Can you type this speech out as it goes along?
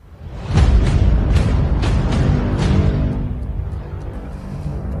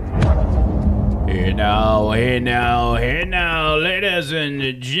Hey now, ladies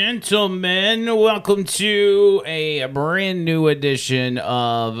and gentlemen. Welcome to a brand new edition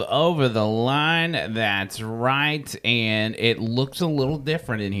of Over the Line. That's right, and it looks a little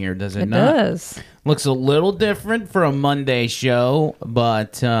different in here, does it not? It does. Looks a little different for a Monday show,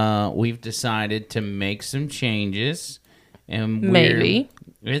 but we've decided to make some changes. And Maybe.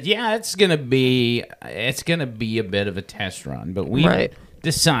 Yeah, it's gonna be a bit of a test run, but we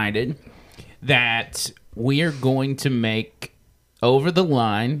decided that we are going to make Over the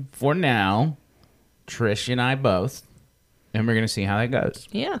Line for now, Trish and I both, and we're going to see how that goes.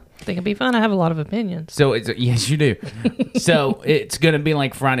 Yeah, I think it'd be fun. I have a lot of opinions. So, yes, you do. So, it's going to be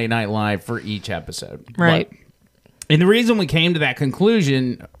like Friday Night Live for each episode. Right. And the reason we came to that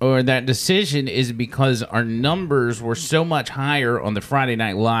conclusion or that decision is because our numbers were so much higher on the Friday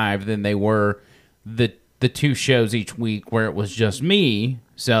Night Live than they were the two shows each week where it was just me.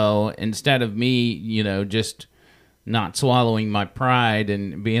 So instead of me, just not swallowing my pride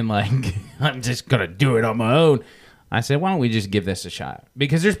and being like, I'm just going to do it on my own, I said, why don't we just give this a shot?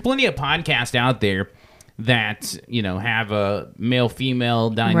 Because there's plenty of podcasts out there that, have a male-female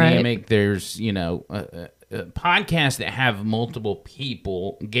dynamic. Right. There's, podcasts that have multiple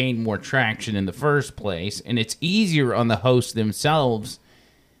people gain more traction in the first place. And it's easier on the hosts themselves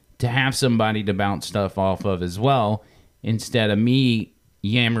to have somebody to bounce stuff off of as well, instead of me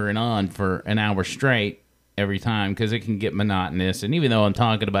yammering on for an hour straight every time, because it can get monotonous. And even though I'm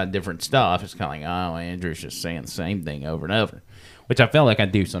talking about different stuff, it's kind of like, oh, Andrew's just saying the same thing over and over, which I feel like I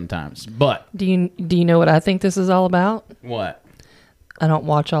do sometimes. But do you know what I think this is all about? What? I don't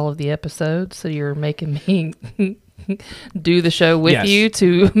watch all of the episodes, so you're making me do the show with you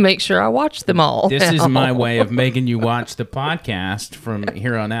to make sure I watch them all. This is my way of making you watch the podcast from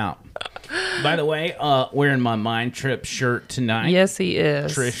here on out. By the way, wearing my Mind Trip shirt tonight. Yes, he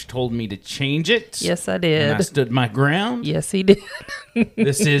is. Trish told me to change it. Yes, I did. And I stood my ground. Yes, he did.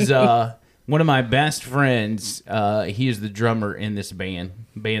 This is one of my best friends. He is the drummer in this band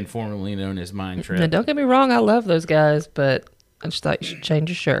formerly known as Mind Trip. Now, don't get me wrong, I love those guys, but I just thought you should change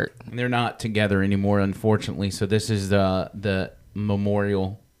your shirt. They're not together anymore, unfortunately. So this is the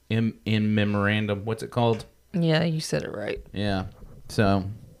memorial in memorandum. What's it called? Yeah, you said it right. Yeah. So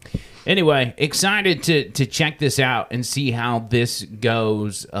anyway, excited to check this out and see how this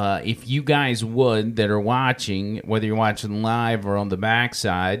goes. If you guys would, that are watching, whether you're watching live or on the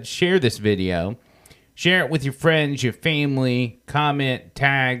backside, share this video. Share it with your friends, your family, comment,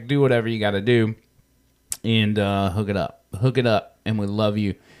 tag, do whatever you got to do, and hook it up. Hook it up, and we love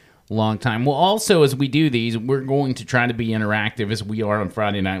you a long time. Well, also, as we do these, we're going to try to be interactive as we are on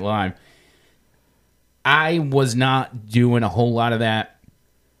Friday Night Live. I was not doing a whole lot of that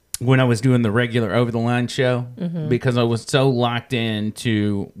when I was doing the regular Over the Line show, because I was so locked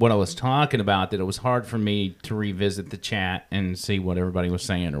into what I was talking about that it was hard for me to revisit the chat and see what everybody was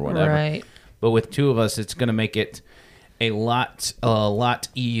saying or whatever. Right. But with two of us, it's going to make it a lot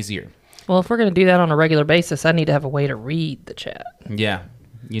easier. Well, if we're going to do that on a regular basis, I need to have a way to read the chat. Yeah.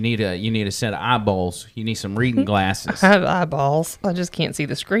 You need a set of eyeballs. You need some reading glasses. I have eyeballs. I just can't see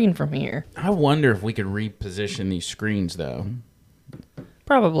the screen from here. I wonder if we could reposition these screens, though.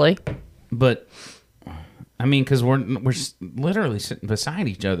 Probably. But, I mean, because we're literally sitting beside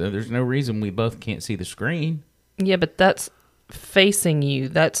each other. There's no reason we both can't see the screen. Yeah, but that's facing you.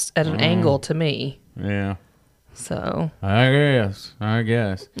 That's at an angle to me. Yeah. So. I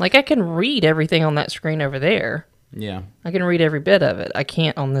guess. Like, I can read everything on that screen over there. Yeah. I can read every bit of it. I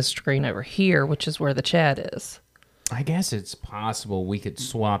can't on this screen over here, which is where the chat is. I guess it's possible we could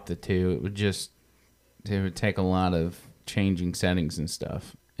swap the two. It would take a lot of changing settings and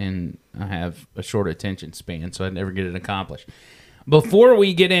stuff. And I have a short attention span, so I'd never get it accomplished. Before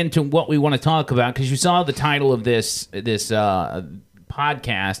we get into what we want to talk about, because you saw the title of this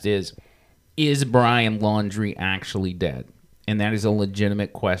podcast is Brian Laundrie actually dead? And that is a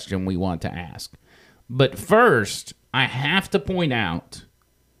legitimate question we want to ask. But first, I have to point out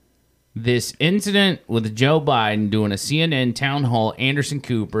this incident with Joe Biden doing a CNN town hall, Anderson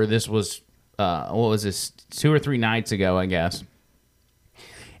Cooper. This was, 2 or 3 nights ago, I guess.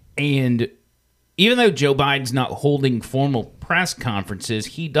 And even though Joe Biden's not holding formal press conferences,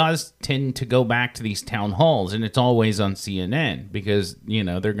 he does tend to go back to these town halls, and it's always on CNN because,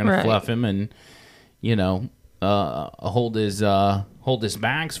 they're going to fluff him and, hold his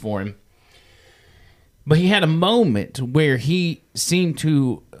bags for him. But he had a moment where he seemed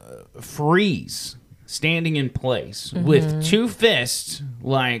to freeze, standing in place with two fists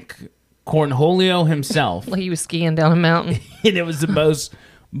like Cornholio himself. Like he was skiing down a mountain. And it was the most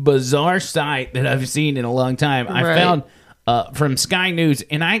bizarre sight that I've seen in a long time. I found from Sky News,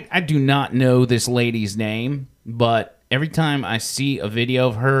 and I do not know this lady's name, but every time I see a video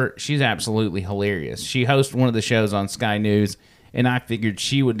of her, she's absolutely hilarious. She hosts one of the shows on Sky News, and I figured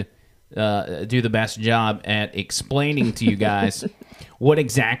she would do the best job at explaining to you guys what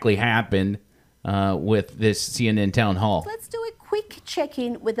exactly happened with this CNN town hall. Let's do a quick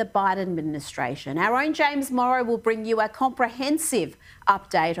check-in with the Biden administration. Our own James Morrow will bring you a comprehensive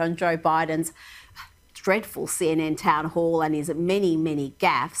update on Joe Biden's dreadful CNN town hall and his many, many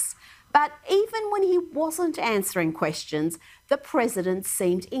gaffes. But even when he wasn't answering questions, the president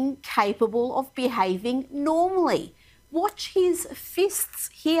seemed incapable of behaving normally. Watch his fists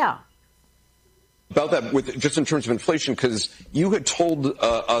here. About that, with just in terms of inflation, because you had told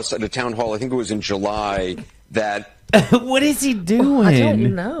us at a town hall, I think it was in July, that... What is he doing? I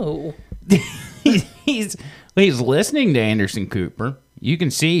don't know. He's listening to Anderson Cooper. You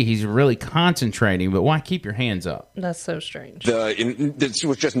can see he's really concentrating, but why keep your hands up? That's so strange. This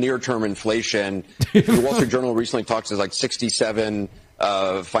was just near-term inflation. The Wall Street Journal recently talked to like 67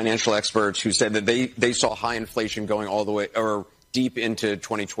 financial experts who said that they saw high inflation going all the way or deep into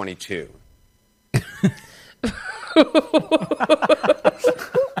 2022. What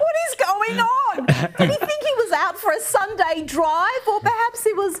is going on? Did he think he was out for a Sunday drive, or perhaps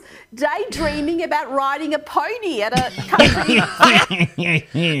he was daydreaming about riding a pony at a country?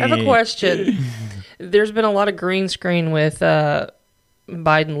 I have a question. There's been a lot of green screen with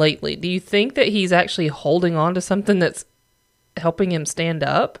Biden lately. Do you think that he's actually holding on to something that's helping him stand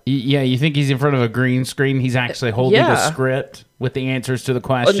up? Yeah, you think he's in front of a green screen? He's actually holding the script with the answers to the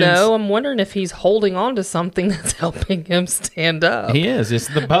questions? No, I'm wondering if he's holding on to something that's helping him stand up. He is. It's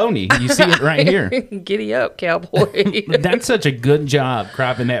the pony. You see it right here. Giddy up, cowboy. That's such a good job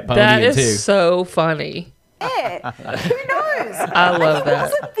cropping that pony that in, too. is so funny. Yeah, who knows? I love that. He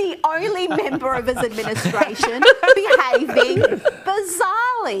wasn't the only member of his administration behaving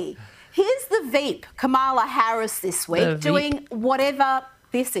bizarrely. Here's the Veep, Kamala Harris, this week, doing whatever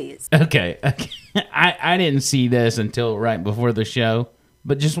this is. Okay. I didn't see this until right before the show,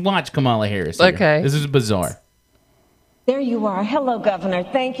 but just watch Kamala Harris here. Okay. This is bizarre. There you are. Hello, Governor.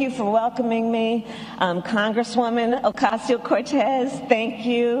 Thank you for welcoming me. Congresswoman Ocasio-Cortez, thank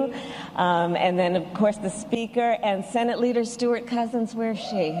you. And then, of course, the Speaker and Senate Leader Stuart Cousins. Where's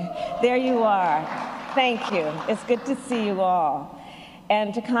she? There you are. Thank you. It's good to see you all.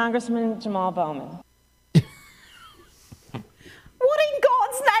 And to Congressman Jamal Bowman. What in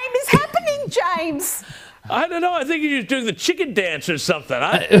God's name is happening, James? I don't know. I think you're just doing the chicken dance or something.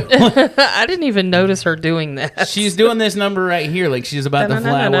 I didn't even notice her doing that. She's doing this number right here, like she's about to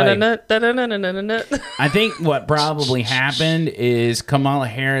fly away. I think what probably happened is Kamala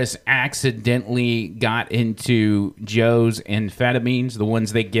Harris accidentally got into Joe's amphetamines, the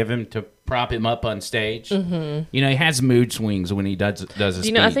ones they give him to prop him up on stage. Mm-hmm. You know, he has mood swings when he does a speech.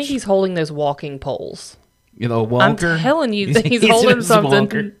 You know, I think he's holding those walking poles. You know, Walker. I'm telling you, he's holding something.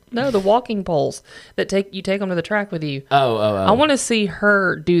 Walker. No, the walking poles that you take them to the track with you. Oh. I want to see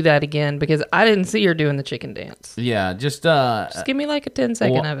her do that again because I didn't see her doing the chicken dance. Yeah, just give me like a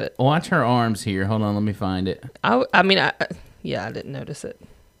 10-second of it. Watch her arms here. Hold on, let me find it. I didn't notice it.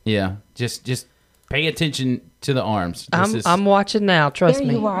 Yeah, just pay attention to the arms. I'm watching now. Trust me.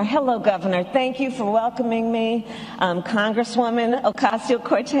 There you are. Hello, Governor. Thank you for welcoming me. Congresswoman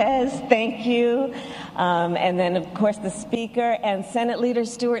Ocasio-Cortez, thank you. And then, of course, the Speaker and Senate Leader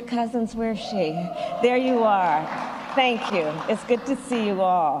Stuart Cousins. Where's she? There you are. Thank you. It's good to see you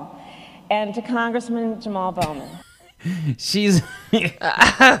all. And to Congressman Jamal Bowman. She's...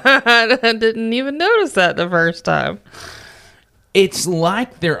 I didn't even notice that the first time. It's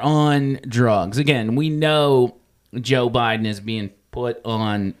like they're on drugs. Again, we know Joe Biden is being put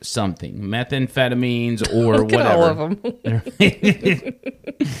on something, methamphetamines or Look whatever. at all of them.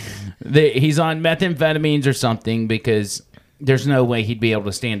 He's on methamphetamines or something because there's no way he'd be able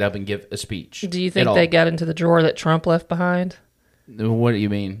to stand up and give a speech. Do you think they got into the drawer that Trump left behind? What do you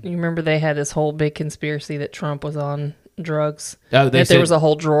mean? You remember they had this whole big conspiracy that Trump was on drugs? Oh, there was a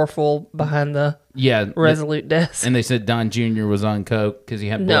whole drawer full behind the Resolute desk. And they said Don Jr. was on coke because he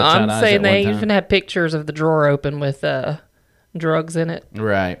had I'm bloodshot eyes saying at they one time. even had pictures of the drawer open with drugs in it.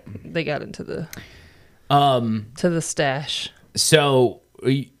 Right. They got into the to the stash. So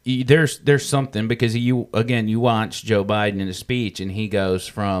there's something because you watch Joe Biden in a speech and he goes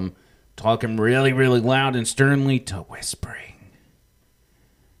from talking really, really loud and sternly to whispering.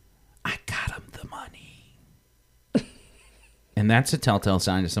 I got him the money. And that's a telltale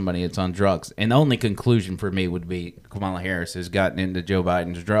sign of somebody that's on drugs. And the only conclusion for me would be Kamala Harris has gotten into Joe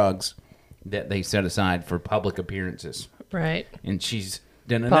Biden's drugs that they set aside for public appearances. Right. And she's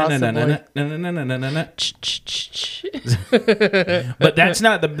But that's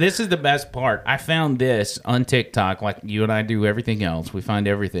not this is the best part. I found this on TikTok, like you and I do everything else. We find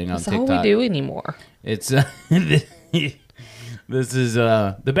everything on That's TikTok. all we do anymore. It's this is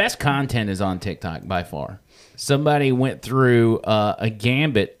the best content is on TikTok by far. Somebody went through a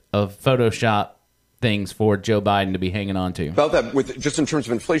gambit of Photoshop things for Joe Biden to be hanging on to. About that, with just in terms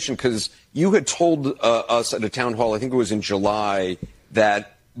of inflation, because you had told us at a town hall, I think it was in July,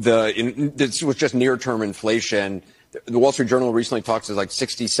 that this was just near-term inflation. The Wall Street Journal recently talks to like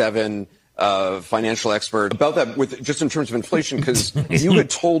 67 financial experts about that, with just in terms of inflation, because you had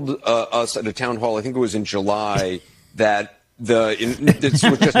told us at a town hall, I think it was in July, that this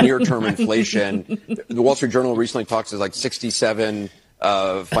was just near-term inflation. The Wall Street Journal recently talks to like 67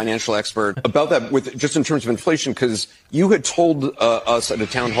 financial expert about that, with just in terms of inflation, because you had told us at a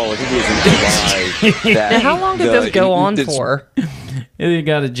town hall, I think it was in July, that now, how long did this go on for? He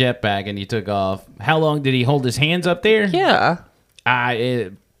got a jetpack and he took off. How long did he hold his hands up there? Yeah.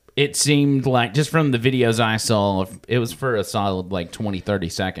 It seemed like, just from the videos I saw, it was for a solid like 20, 30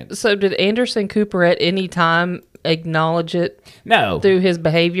 seconds. So did Anderson Cooper at any time acknowledge it? No. Through his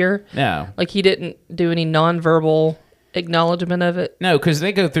behavior? No. Like he didn't do any nonverbal acknowledgement of it? No, because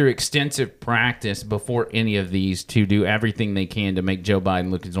they go through extensive practice before any of these to do everything they can to make Joe Biden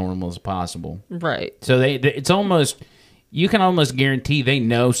look as normal as possible. Right. So it's almost, you can almost guarantee they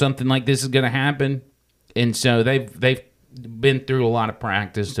know something like this is going to happen, and so they've been through a lot of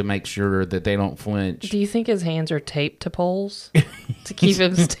practice to make sure that they don't flinch. Do you think his hands are taped to poles to keep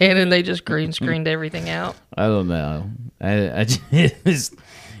him standing? They just green screened everything out. I don't know.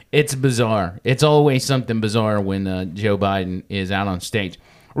 It's bizarre. It's always something bizarre when Joe Biden is out on stage.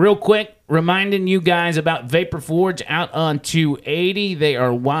 Real quick, reminding you guys about Vapor Forge out on 280. They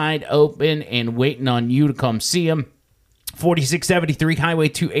are wide open and waiting on you to come see them. 4673 Highway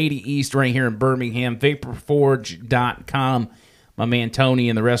 280 East right here in Birmingham. VaporForge.com. My man Tony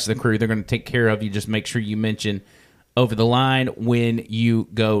and the rest of the crew, they're going to take care of you. Just make sure you mention Over the Line when you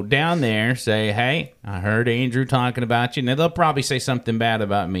go down there. Say, hey, I heard Andrew talking about you. Now, they'll probably say something bad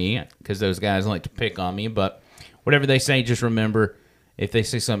about me because those guys like to pick on me. But whatever they say, just remember, if they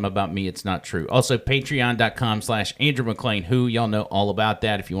say something about me, it's not true. Also, patreon.com/Andrew McLean, who y'all know all about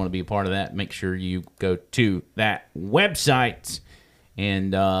that. If you want to be a part of that, make sure you go to that website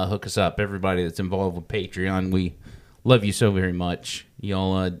and hook us up. Everybody that's involved with Patreon, we love you so very much.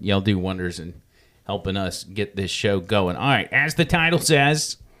 Y'all do wonders in helping us get this show going. All right, as the title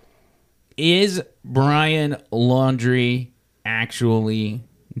says, is Brian Laundrie actually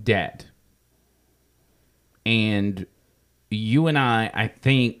dead? And you and I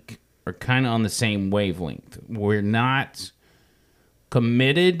think, are kind of on the same wavelength. We're not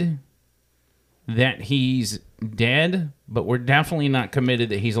committed that he's dead, but we're definitely not committed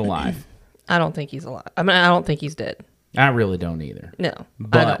that he's alive. I don't think he's alive. I mean, I don't think he's dead. I really don't either. No,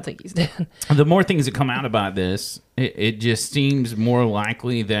 but I don't think he's dead. The more things that come out about this, it just seems more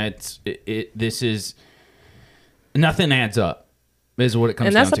likely that this is, nothing adds up, is what it comes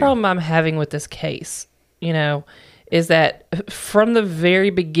down to. And that's the problem I'm having with this case, is that from the very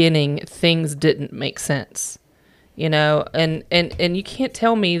beginning, things didn't make sense, and you can't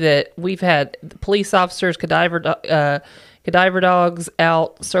tell me that we've had police officers, cadaver dogs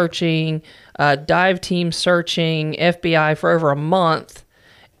out searching, dive team searching, FBI for over a month,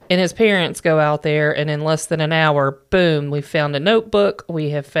 and his parents go out there, and in less than an hour, boom, we found a notebook,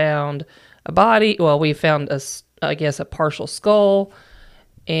 we have found a body, well, we found a partial skull,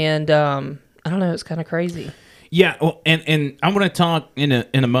 and I don't know, it's kind of crazy. Yeah, well, and I want to talk in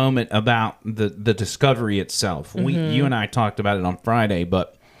a moment about the discovery itself. Mm-hmm. You and I talked about it on Friday,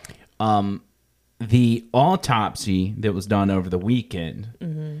 but the autopsy that was done over the weekend,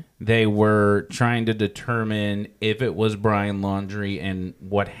 mm-hmm. they were trying to determine if it was Brian Laundrie and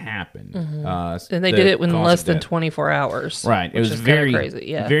what happened. Mm-hmm. And they did it in less than 24 hours. Right, it was very crazy.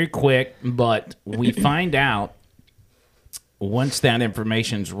 Yeah, very quick. But we find out once that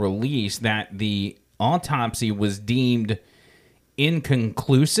information's released that the autopsy was deemed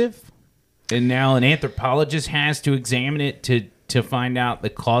inconclusive, and now an anthropologist has to examine it to find out the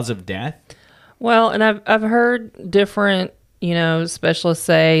cause of death. Well, and I've heard different, specialists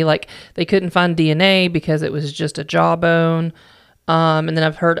say like they couldn't find DNA because it was just a jawbone. And then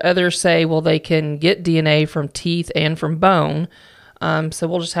I've heard others say, well, they can get DNA from teeth and from bone. So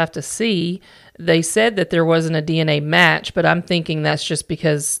we'll just have to see. They said that there wasn't a DNA match, but I'm thinking that's just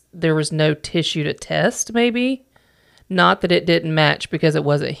because there was no tissue to test, maybe. Not that it didn't match because it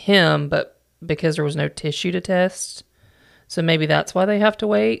wasn't him, but because there was no tissue to test. So maybe that's why they have to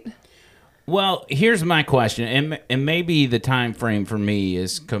wait. Well, here's my question, and maybe the time frame for me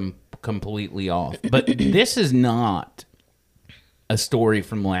is completely off, but this is not a story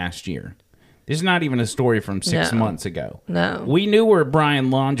from last year. This is not even a story from 6 months ago. No. We knew where Brian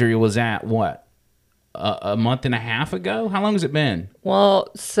Laundrie was at, what, a month and a half ago? How long has it been? Well,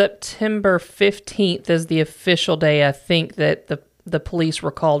 September 15th is the official day, I think, that the police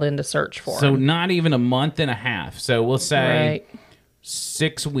were called in to search for So him. not even a month and a half. So we'll say Right.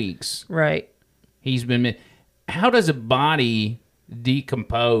 6 weeks. Right. He's been. How does a body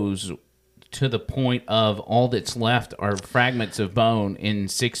decompose to the point of all that's left are fragments of bone in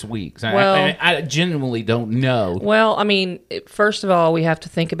 6 weeks? Well- I genuinely don't know. Well, I mean, first of all, we have to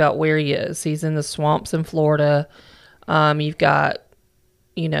think about where he is. He's in the swamps in Florida. You've got,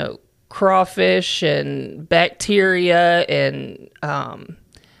 crawfish and bacteria and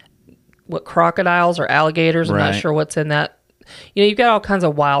what, crocodiles or alligators. I'm not Right. sure what's in that. You've got all kinds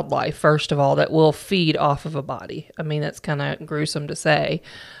of wildlife, first of all, that will feed off of a body. I mean, that's kind of gruesome to say.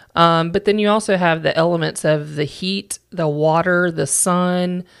 But then you also have the elements of the heat, the water, the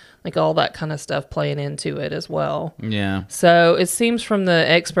sun, like all that kind of stuff playing into it as well. Yeah. So it seems from the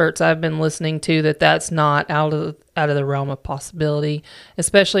experts I've been listening to that that's not out of the realm of possibility,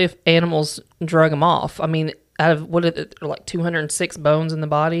 especially if animals drug him off. I mean, out of what are there, like 206 bones in the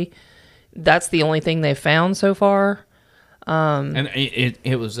body, that's the only thing they've found so far. And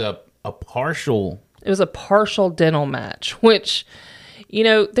it was a partial. It was a partial dental match, which,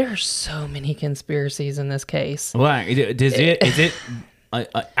 there are so many conspiracies in this case. Well, is it?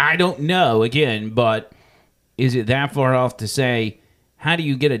 I don't know again, but is it that far off to say? How do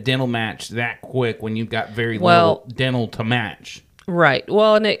you get a dental match that quick when you've got very little dental to match? Right.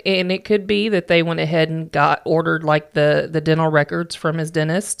 Well, and it could be that they went ahead and ordered like the dental records from his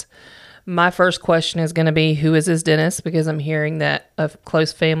dentist. My first question is going to be, who is his dentist? Because I'm hearing that a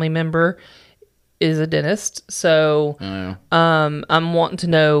close family member is a dentist. So I'm wanting to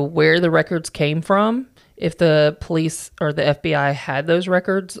know where the records came from. If the police or the FBI had those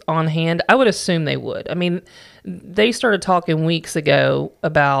records on hand, I would assume they would. I mean, they started talking weeks ago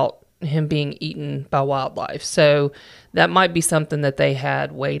about him being eaten by wildlife. So that might be something that they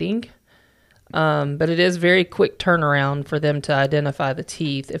had waiting. But it is very quick turnaround for them to identify the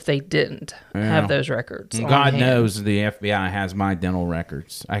teeth if they didn't have those records. And on God hand. knows the FBI has my dental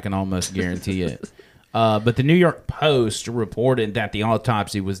records. I can almost guarantee it. But the New York Post reported that the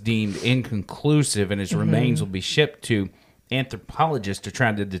autopsy was deemed inconclusive and his remains will be shipped to anthropologists to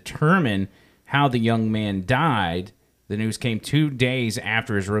try to determine how the young man died. The news came 2 days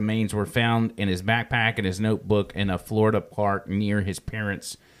after his remains were found in his backpack and his notebook in a Florida park near his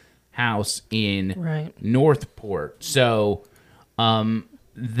parents' house in Northport. So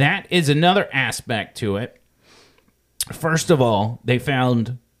that is another aspect to it. First of all, they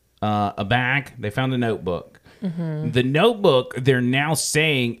found a bag. They found a notebook. The notebook, they're now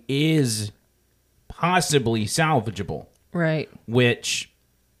saying, is possibly salvageable. Right. Which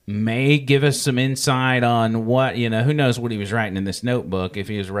may give us some insight on what, who knows what he was writing in this notebook, if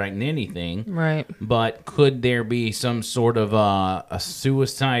he was writing anything. Right. But could there be some sort of a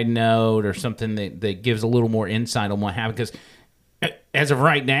suicide note or something that gives a little more insight on what happened? Because as of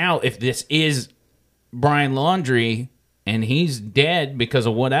right now, if this is Brian Laundrie and he's dead because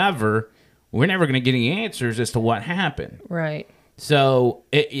of whatever, we're never going to get any answers as to what happened. Right. So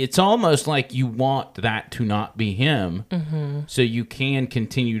it's almost like you want that to not be him, so you can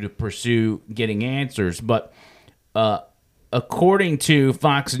continue to pursue getting answers. But according to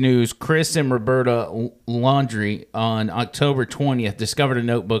Fox News, Chris and Roberta Laundrie on October 20th discovered a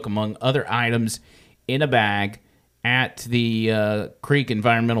notebook among other items in a bag at the Creek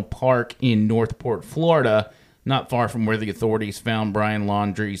Environmental Park in Northport, Florida, not far from where the authorities found Brian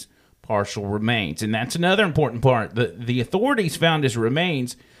Laundrie's partial remains. And that's another important part. The authorities found his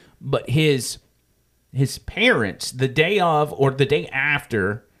remains, but his parents, the day of or the day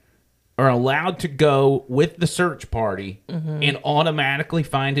after, are allowed to go with the search party and automatically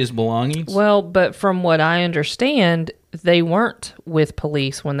find his belongings. Well, but from what I understand, they weren't with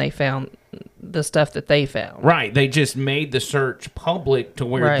police when they found the stuff that they found. Right. They just made the search public to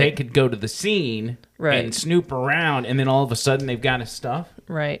where Right. they could go to the scene Right. and snoop around, and then all of a sudden they've got his stuff.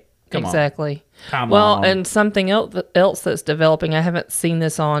 Right. Come on. Exactly. Come on. And something else that's developing, I haven't seen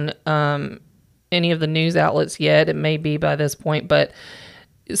this on any of the news outlets yet. It may be by this point, but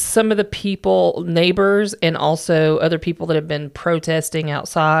some of the people, neighbors, and also other people that have been protesting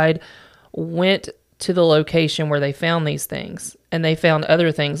outside went to the location where they found these things. And they found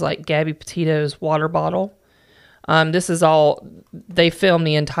other things like Gabby Petito's water bottle. This is all, they filmed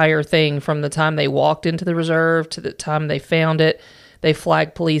the entire thing from the time they walked into the reserve to the time they found it. they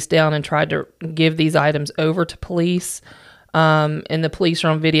flagged police down and tried to give these items over to police. And the police are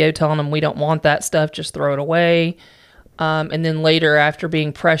on video telling them, we don't want that stuff, just throw it away. And then later, after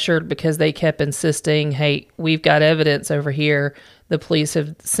being pressured because they kept insisting, hey, we've got evidence over here, the police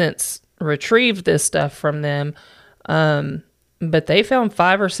have since retrieved this stuff from them. But they found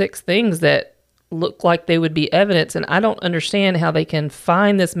 5 or 6 things that look like they would be evidence. And I don't understand how they can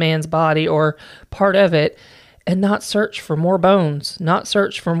find this man's body or part of it and not search for more bones, not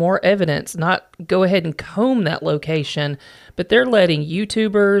search for more evidence, not go ahead and comb that location. But they're letting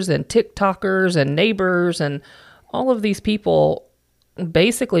YouTubers and TikTokers and neighbors and all of these people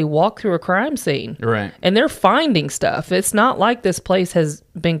basically walk through a crime scene. Right. And they're finding stuff. It's not like this place has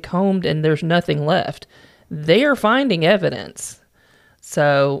been combed and there's nothing left. They are finding evidence.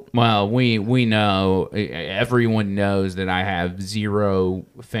 So, well, we know, everyone knows that I have zero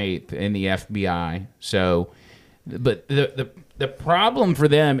faith in the FBI. So, but the problem for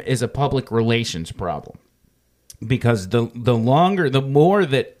them is a public relations problem. Because the more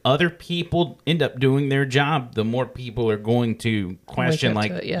that other people end up doing their job, the more people are going to question,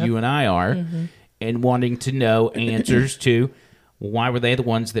 like you and I are, and wanting to know answers to why were they the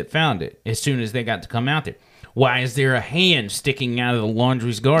ones that found it as soon as they got to come out there. Why is there a hand sticking out of the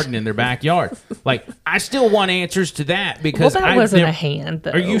laundry's garden in their backyard? Like, I still want answers to that because that wasn't a hand,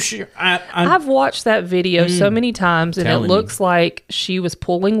 though. Are you sure? I've watched that video so many times, and it looks like she was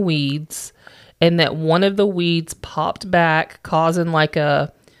pulling weeds. And that one of the weeds popped back, causing like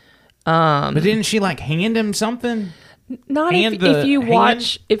a. But didn't she like hand him something? Not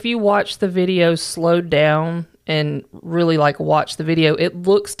if you watch the video slowed down and really like watch the video. It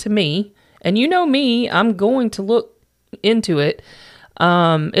looks to me, and you know me, I'm going to look into it.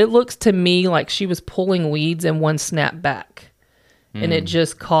 It looks to me like she was pulling weeds and one snapped back, and it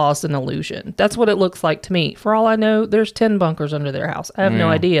just caused an illusion. That's what it looks like to me. For all I know, there's 10 bunkers under their house. I have no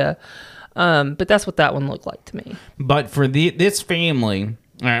idea. But that's what that one looked like to me. But for this family,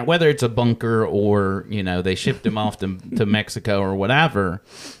 whether it's a bunker or, they shipped him off to Mexico or whatever,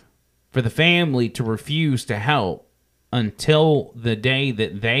 for the family to refuse to help until the day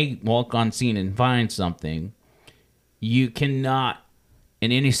that they walk on scene and find something, you cannot,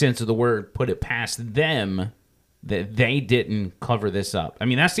 in any sense of the word, put it past them that they didn't cover this up. I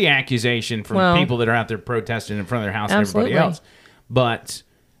mean, that's the accusation from people that are out there protesting in front of their house and everybody else. But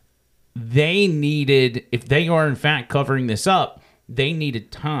they needed, if they are in fact covering this up, they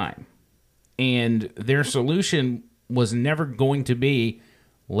needed time. And their solution was never going to be,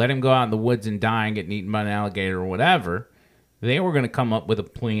 let him go out in the woods and die and get eaten by an alligator or whatever. They were going to come up with a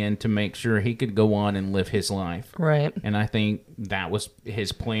plan to make sure he could go on and live his life. Right. And I think that was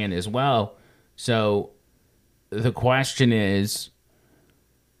his plan as well. So the question is,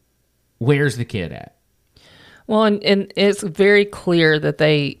 where's the kid at? Well, and it's very clear that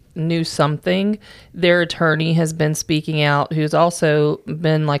they knew something. Their attorney has been speaking out, who's also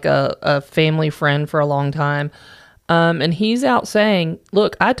been like a family friend for a long time. And he's out saying,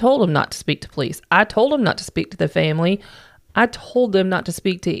 look, I told him not to speak to police. I told him not to speak to the family. I told them not to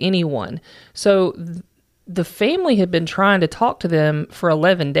speak to anyone. So the family had been trying to talk to them for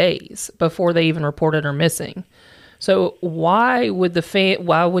 11 days before they even reported her missing. So why would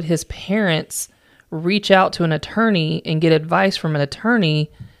his parents reach out to an attorney and get advice from an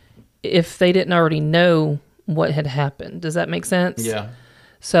attorney if they didn't already know what had happened? Does that make sense? Yeah.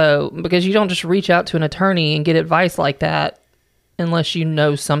 So, because you don't just reach out to an attorney and get advice like that unless you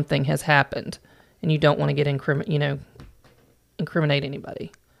know something has happened and you don't want to get incriminate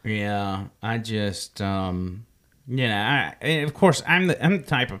anybody. Yeah, I just, of course, I'm the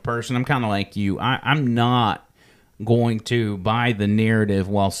type of person, I'm kind of like you. I'm not going to buy the narrative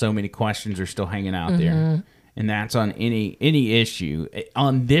while so many questions are still hanging out there. And that's on any issue.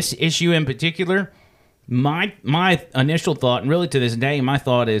 On this issue in particular, my initial thought, and really to this day, my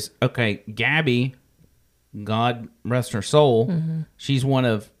thought is, okay, Gabby, God rest her soul, she's one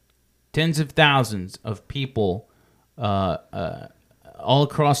of tens of thousands of people all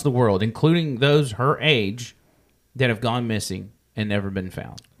across the world, including those her age, that have gone missing and never been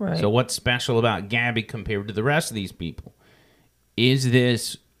found. Right. So what's special about Gabby compared to the rest of these people? Is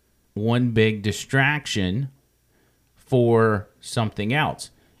this one big distraction for something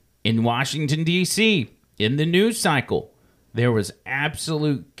else? In Washington, D.C., in the news cycle, there was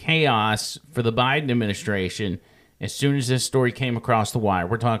absolute chaos for the Biden administration as soon as this story came across the wire.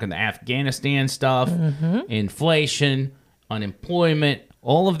 We're talking the Afghanistan stuff, inflation, unemployment,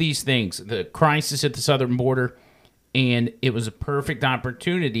 all of these things, the crisis at the southern border. And it was a perfect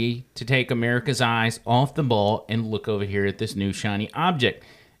opportunity to take America's eyes off the ball and look over here at this new shiny object.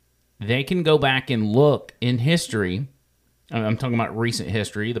 They can go back and look in history I'm talking about recent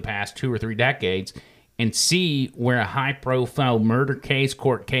history, the past 2 or 3 decades, and see where a high-profile murder case,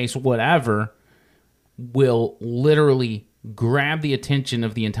 court case, whatever, will literally grab the attention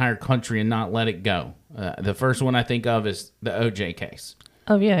of the entire country and not let it go. The first one I think of is the OJ case.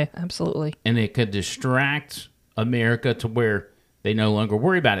 Oh, yeah, absolutely. And it could distract America to where they no longer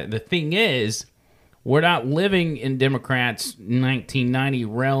worry about it. The thing is, we're not living in Democrats' 1990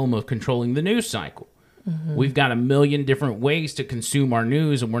 realm of controlling the news cycle. Mm-hmm. We've got a million different ways to consume our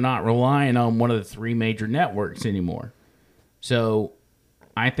news, and we're not relying on one of the 3 major networks anymore. So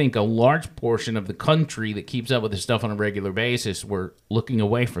I think a large portion of the country that keeps up with this stuff on a regular basis, we're looking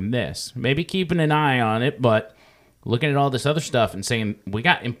away from this. Maybe keeping an eye on it, but looking at all this other stuff and saying, we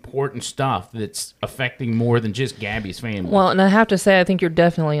got important stuff that's affecting more than just Gabby's family. Well, and I have to say, I think you're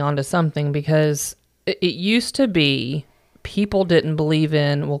definitely onto something, because it used to be people didn't believe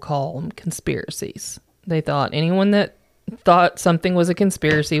in, we'll call them conspiracies. They thought anyone that thought something was a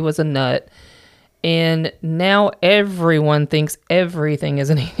conspiracy was a nut. And now everyone thinks everything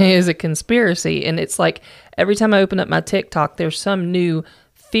is a conspiracy. And it's like every time I open up my TikTok, there's some new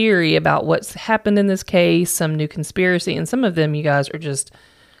theory about what's happened in this case, some new conspiracy. And some of them, you guys, are just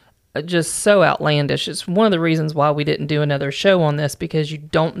so outlandish. It's one of the reasons why we didn't do another show on this, because you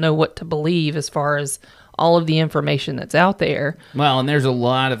don't know what to believe as far as all of the information that's out there. Well, and there's a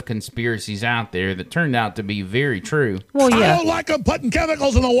lot of conspiracies out there that turned out to be very true. Well, yeah. I don't like them putting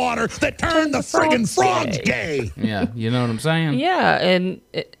chemicals in the water that turn the friggin' frogs gay. Yeah, you know what I'm saying? Yeah, and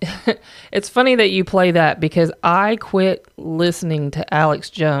it's funny that you play that, because I quit listening to Alex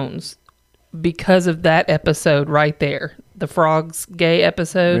Jones because of that episode right there, the frogs gay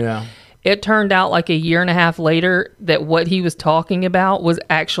episode. Yeah. It turned out like a year and a half later that what he was talking about was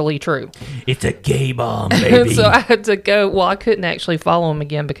actually true. It's a gay bomb, baby. So I had to go. Well, I couldn't actually follow him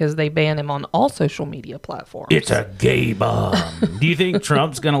again because they banned him on all social media platforms. It's a gay bomb. Do you think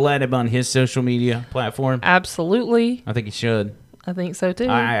Trump's going to let him on his social media platform? Absolutely. I think he should. I think so too.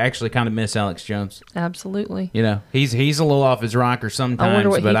 I actually kind of miss Alex Jones. Absolutely. You know, he's a little off his rocker sometimes. I wonder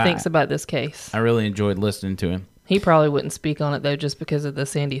what but he thinks about this case. I really enjoyed listening to him. He probably wouldn't speak on it, though, just because of the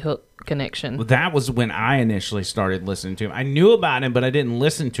Sandy Hook connection. Well, that was when I initially started listening to him. I knew about him, but I didn't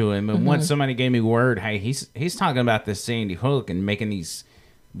listen to him. And once somebody gave me word, hey, he's talking about this Sandy Hook and making these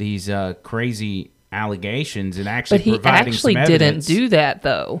crazy allegations and actually But he providing actually some didn't evidence. do that,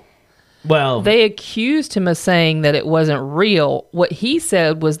 though. Well, They accused him of saying that it wasn't real. What he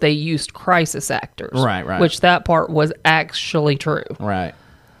said was they used crisis actors. Right. Which that part was actually true. right.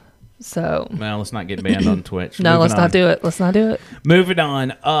 So, Well, let's not get banned on Twitch. no, Moving let's on. not do it. Let's not do it. Moving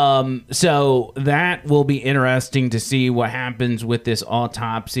on. So that will be interesting to see what happens with this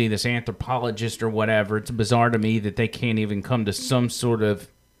autopsy, this anthropologist or whatever. It's bizarre to me that they can't even come to some sort of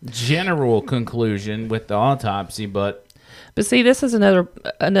general conclusion with the autopsy, but see, this is another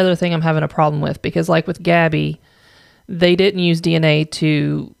thing I'm having a problem with, because like with Gabby, they didn't use DNA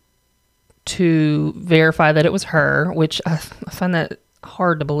to verify that it was her, which I find that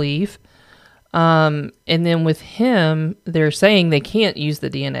hard to believe. And then with him, they're saying they can't use the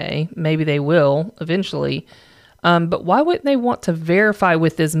DNA. Maybe they will eventually. But why wouldn't they want to verify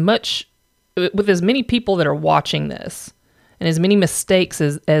with as many people that are watching this and as many mistakes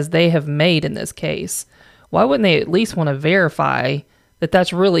as they have made in this case? Why wouldn't they at least want to verify that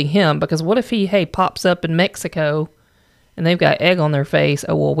that's really him? Because what if he pops up in Mexico and they've got egg on their face?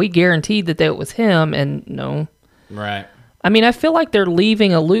 Oh, well, we guaranteed that it was him, and no. right. I mean, I feel like they're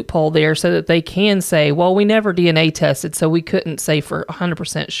leaving a loophole there so that they can say, well, we never DNA tested, so we couldn't say for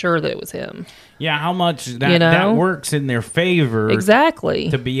 100% sure that it was him. Yeah, how much that works in their favor. Exactly.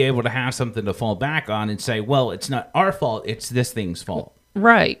 To be able to have something to fall back on and say, well, it's not our fault, it's this thing's fault.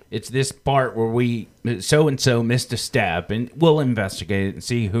 Right. It's this part where we so-and-so missed a step, and we'll investigate it and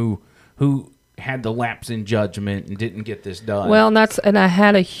see who had the lapse in judgment and didn't get this done. Well, and I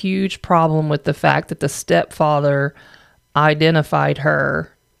had a huge problem with the fact that the stepfather identified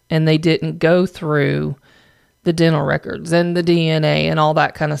her and they didn't go through the dental records and the DNA and all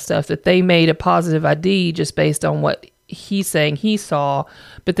that kind of stuff, that they made a positive ID just based on what he's saying he saw.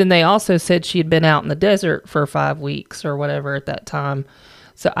 But then they also said she had been out in the desert for 5 weeks or whatever at that time.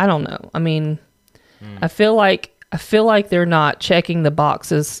 So I don't know. I mean, I feel like they're not checking the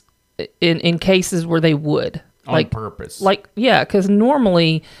boxes in cases where they would. On purpose. Yeah, because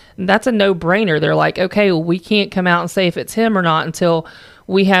normally that's a no-brainer. They're like, okay, well, we can't come out and say if it's him or not until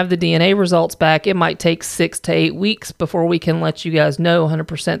we have the DNA results back. It might take 6 to 8 weeks before we can let you guys know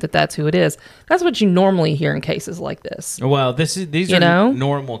 100% that that's who it is. That's what you normally hear in cases like this. Well, these are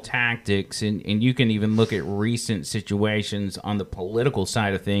normal tactics, and you can even look at recent situations on the political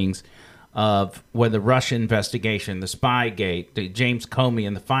side of things. of whether the Russia investigation, the Spygate, the James Comey,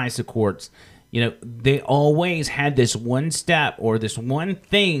 and the FISA courts, they always had this one step or this one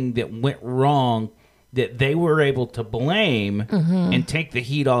thing that went wrong that they were able to blame and take the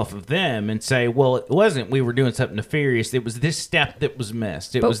heat off of them and say, well, it wasn't we were doing something nefarious. It was this step that was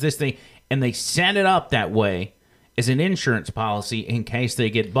missed. It was this thing. And they set it up that way as an insurance policy in case they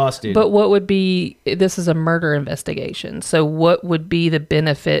get busted. But what would be, this is a murder investigation, so what would be the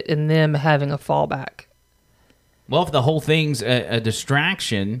benefit in them having a fallback? Well, if the whole thing's a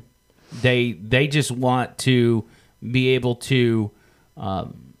distraction, they just want to be able to,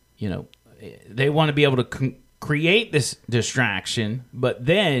 they want to be able to create this distraction, but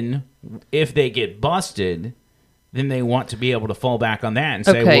then if they get busted, then they want to be able to fall back on that and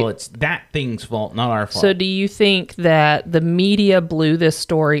say, well, it's that thing's fault, not our fault. So do you think that the media blew this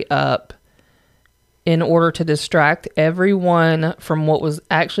story up in order to distract everyone from what was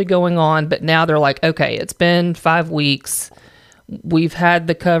actually going on, but now they're like, okay, it's been 5 weeks. We've had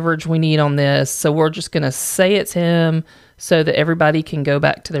the coverage we need on this, so we're just going to say it's him so that everybody can go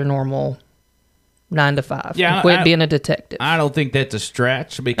back to their normal 9 to 5 and quit being a detective? I don't think that's a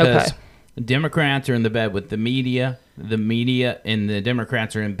stretch because the Democrats are in the bed with the media and the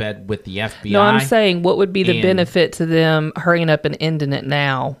Democrats are in bed with the FBI. No, I'm saying what would be the benefit to them hurrying up and ending it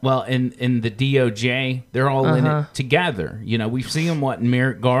now? Well, in the DOJ, they're all in it together. We've seen what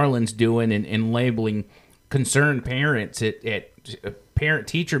Merrick Garland's doing in labeling concerned parents at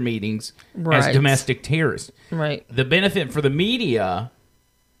parent-teacher meetings as domestic terrorists. Right. The benefit for the media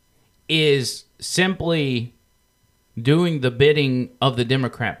is simply doing the bidding of the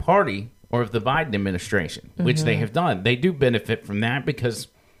Democrat Party or of the Biden administration, which they have done. They do benefit from that because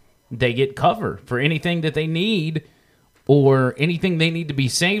they get cover for anything that they need or anything they need to be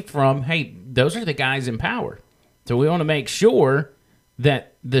saved from. Hey, those are the guys in power. So we want to make sure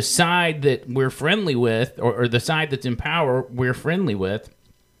that the side that we're friendly with or the side that's in power we're friendly with,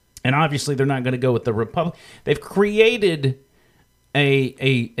 and obviously they're not going to go with the Republic. They've created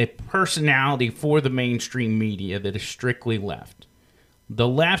a personality for the mainstream media that is strictly left. The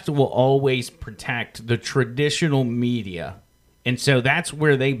left will always protect the traditional media, and so that's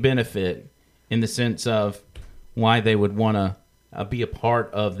where they benefit in the sense of why they would want to be a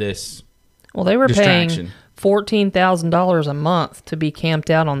part of this. Well, they were paying $14,000 a month to be camped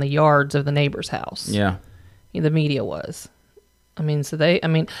out on the yards of the neighbor's house. Yeah, the media was. I'm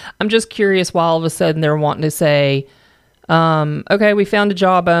just curious why all of a sudden they're wanting to say, okay, we found a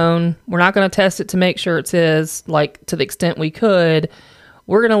jawbone. We're not going to test it to make sure it's his, like, to the extent we could.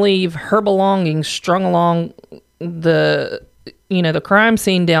 We're going to leave her belongings strung along the crime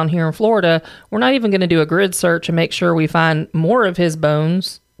scene down here in Florida. We're not even going to do a grid search and make sure we find more of his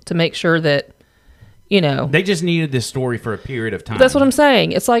bones to make sure that, They just needed this story for a period of time. That's what I'm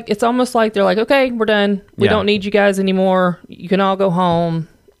saying. It's almost like they're like, okay, we're done. We don't need you guys anymore. You can all go home.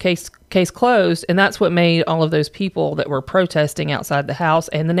 Case closed. And that's what made all of those people that were protesting outside the house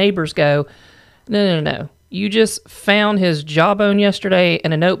and the neighbors go, no. You just found his jawbone yesterday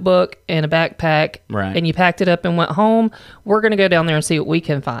in a notebook and a backpack, right? And you packed it up and went home. We're going to go down there and see what we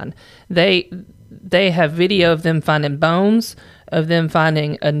can find. They have video of them finding bones, of them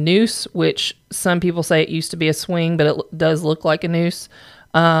finding a noose, which some people say it used to be a swing, but it does look like a noose.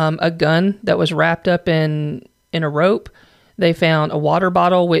 A gun that was wrapped up in a rope. They found a water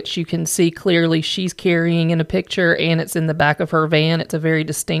bottle, which you can see clearly she's carrying in a picture, and it's in the back of her van. It's a very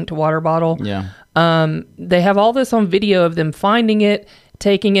distinct water bottle. Yeah. They have all this on video of them finding it,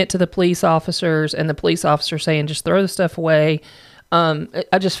 taking it to the police officers, and the police officer saying, just throw the stuff away.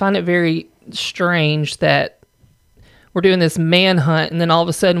 I just find it very strange that we're doing this manhunt, and then all of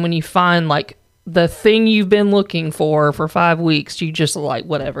a sudden when you find, like, the thing you've been looking for 5 weeks, you just like,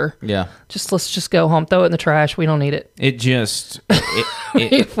 whatever. Yeah. Let's just go home, throw it in the trash. We don't need it. It just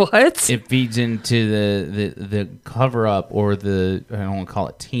what? It feeds into the cover up or the, I don't want to call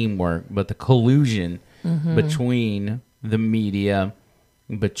it teamwork, but the collusion between the media,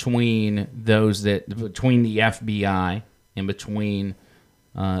 between the FBI and between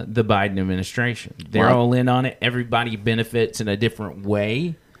the Biden administration. They're all in on it. Everybody benefits in a different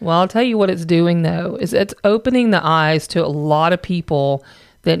way. Well, I'll tell you what it's doing, though, is it's opening the eyes to a lot of people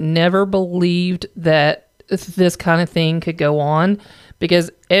that never believed that this kind of thing could go on. Because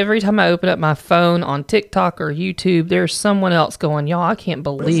every time I open up my phone on TikTok or YouTube, there's someone else going, y'all, I can't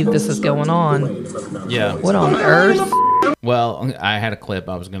believe this is going on. Yeah. What on earth? Well, I had a clip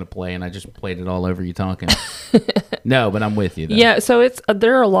I was going to play, and I just played it all over you talking. No, but I'm with you, though. Yeah, so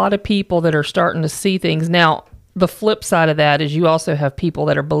there are a lot of people that are starting to see things. Now, the flip side of that is you also have people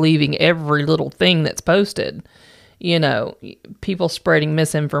that are believing every little thing that's posted. people spreading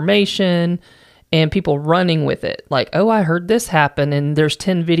misinformation and people running with it. Like, oh, I heard this happen, and there's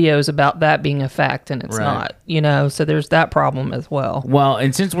 10 videos about that being a fact, and it's not, so there's that problem as well. Well,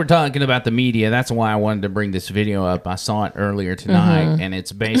 and since we're talking about the media, that's why I wanted to bring this video up. I saw it earlier tonight, and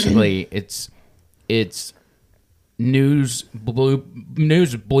it's basically, it's news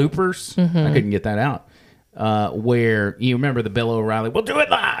bloopers. I couldn't get that out. Where you remember the Bill O'Reilly, we'll do it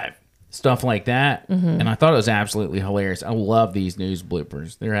live, stuff like that. And I thought it was absolutely hilarious. I love these news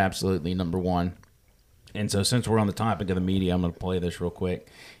bloopers. They're absolutely number one. And so since we're on the topic of the media, I'm going to play this real quick.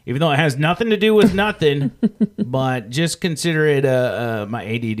 Even though it has nothing to do with nothing, but just consider it my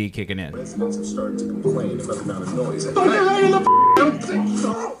ADD kicking in. Residents have started to complain about the amount of noise.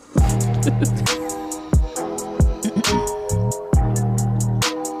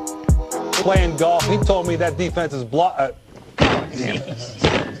 Playing golf, he told me that defense is block. Well,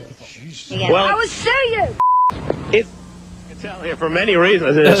 I was saying it's out here for many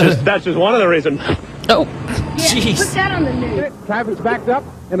reasons. That's just one of the reasons. Oh, jeez. Put that on the news. Traffic's backed up.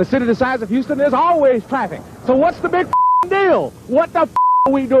 In a city the size of Houston, there's always traffic. So what's the big deal? What the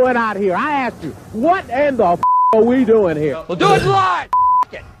are we doing out here? I asked you. What in the are we doing here? We'll do it live.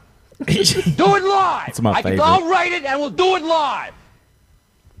 Do it live. It's my favorite. I'll write it and we'll do it live.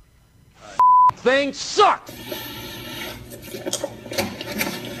 Thing sucked.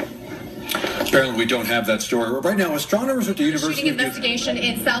 Apparently, we don't have that story. Right now, astronomers at the University Shooting investigation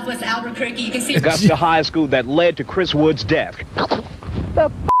in Southwest Albuquerque. You can see Augusta High School that led to Chris Wood's death. The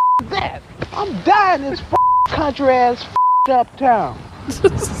is that? I'm dying in this country ass uptown.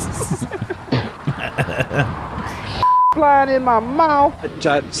 Flying in my mouth.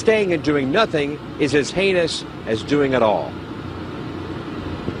 Staying and doing nothing is as heinous as doing it all.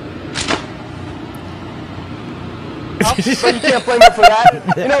 So you can't blame him for that.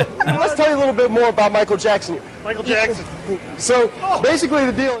 Let's tell you a little bit more about Michael Jackson. Michael Jackson. So basically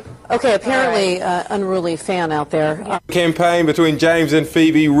the deal. Okay, apparently unruly fan out there. Campaign between James and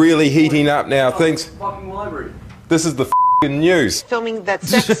Phoebe really heating up now. Thanks. This is the news. Filming that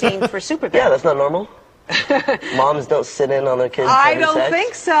sex scene for Superbad. Yeah, that's not normal. Moms don't sit in on their kids I having don't sex.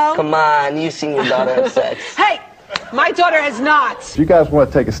 think so. Come on, you've seen your daughter have sex. Hey, my daughter has not. If you guys want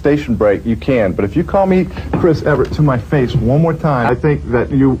to take a station break, you can. But if you call me Chris Everett to my face one more time, I think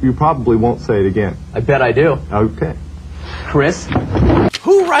that you probably won't say it again. I bet I do. Okay. Chris?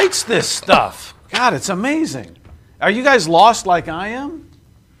 Who writes this stuff? God, it's amazing. Are you guys lost like I am?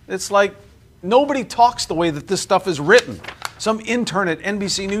 It's like nobody talks the way that this stuff is written. Some intern at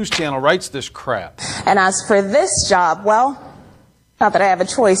NBC News Channel writes this crap. And as for this job, well, not that I have a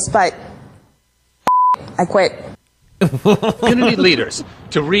choice, but I quit. Community leaders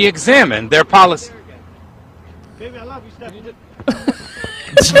to re-examine their policy. Baby, I love you, Stephanie.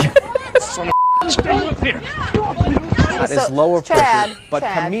 That is lower pressure, but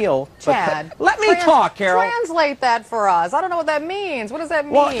Camille. Let me talk, Carol. Translate that for us. I don't know what that means. What does that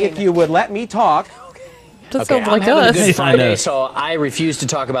mean? Well, if you would let me talk. that sounds like I'm us. having a good Friday, so I refuse to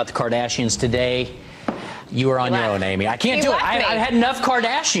talk about the Kardashians today. You are on your own, Amy. I can't do it. I've had enough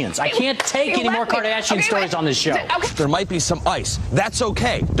Kardashians. I can't take any more Kardashian stories on this show. There might be some ice. That's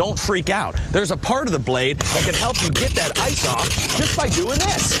okay. Don't freak out. There's a part of the blade that can help you get that ice off just by doing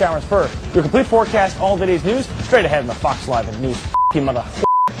this. Cameron's Fur. Your complete forecast, all today's news, straight ahead in the Fox Live and News. Mother.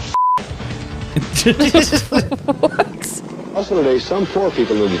 Also today, some poor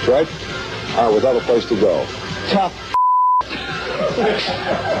people in Detroit are without a place to go. Tough.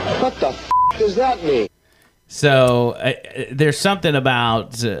 What the does that mean? So there's something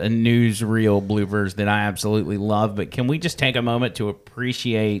about newsreel bloopers that I absolutely love, but can we just take a moment to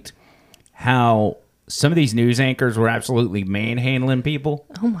appreciate how some of these news anchors were absolutely manhandling people?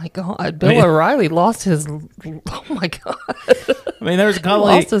 Oh my God. Bill O'Reilly lost his, oh my God. I mean, there's a couple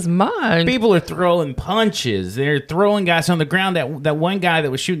lost his mind. People are throwing punches. They're throwing guys on the ground. That one guy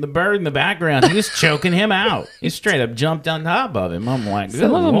that was shooting the bird in the background, he was choking him out. He straight up jumped on top of him. I'm like,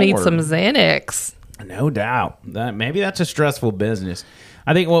 some of them need some Xanax. No doubt. Maybe that's a stressful business.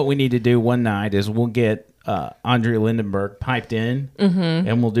 I think what we need to do one night is we'll get Andrea Lindenberg piped in,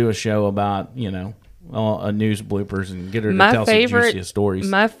 and we'll do a show about, news bloopers and get her to tell some juicy stories.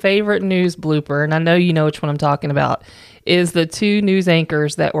 My favorite news blooper, and I know you know which one I'm talking about, is the two news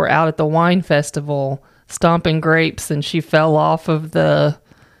anchors that were out at the wine festival stomping grapes, and she fell off of the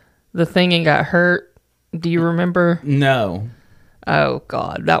thing and got hurt. Do you remember? No. Oh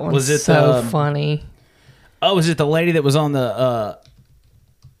God, that one's so funny. Oh, was it the lady that was on the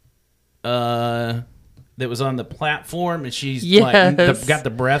platform and she's like got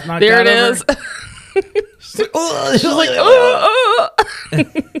the breath knocked out of her? There it is. She's like,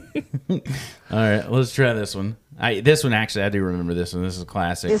 All right, let's try this one. This one, actually, I do remember this one. This is a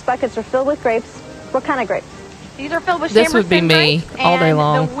classic. These buckets are filled with grapes. What kind of grapes? These are filled with This would be me all day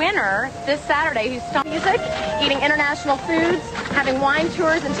long. The winner this Saturday who's stopped music, eating international foods, having wine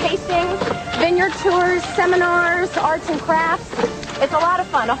tours and tastings, vineyard tours, seminars, arts and crafts. It's a lot of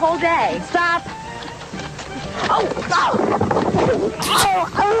fun, a whole day. Stop. Oh,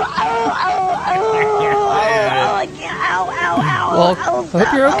 Well,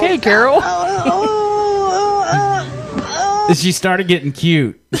 hope you're okay, Carol. She started getting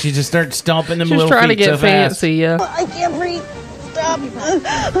cute. She just started stomping them She's little trying to feet get so fancy, yeah. I can't breathe. Stop.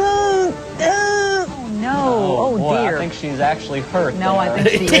 Oh, no. Oh, boy, dear. I think she's actually hurt. No, I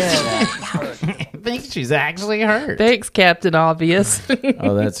think she is. I think she's actually hurt. Thanks, Captain Obvious.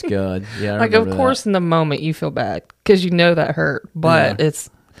 Oh, that's good. Yeah, I like, of remember course, in the moment you feel bad because you know that hurt, but Yeah. it's.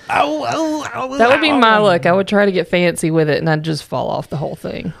 That would be my luck. I would try to get fancy with it, and I'd just fall off the whole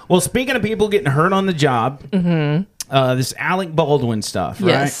thing. Well, speaking of people getting hurt on the job, this Alec Baldwin stuff,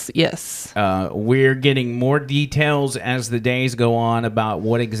 right? Yes. We're getting more details as the days go on about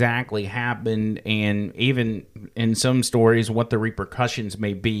what exactly happened, and even in some stories, what the repercussions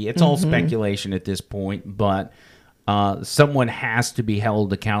may be. It's all speculation at this point, but someone has to be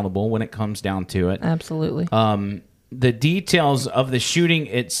held accountable when it comes down to it. Absolutely. The details of the shooting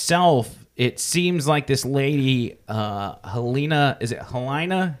itself, it seems like this lady, Helena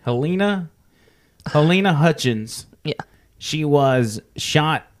Hutchins. Yeah. She was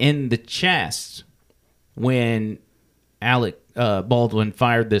shot in the chest when Alec Baldwin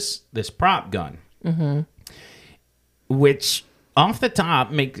fired this prop gun. Which, off the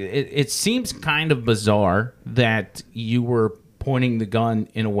top, it seems kind of bizarre that you were pointing the gun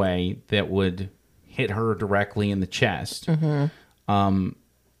in a way that would hit her directly in the chest. All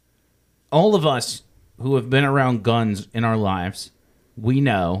of us who have been around guns in our lives, we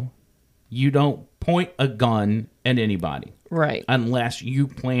know you don't point a gun at anybody. Right. Unless you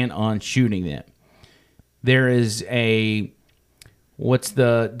plan on shooting them. There is what's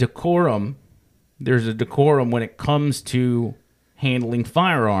the decorum? There's a decorum when it comes to handling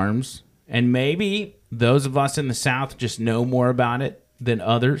firearms, and maybe those of us in the South just know more about it than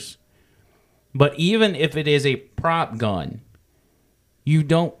others. But even if it is a prop gun, you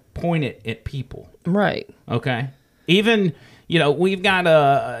don't point it at people. Right. Okay? Even, we've got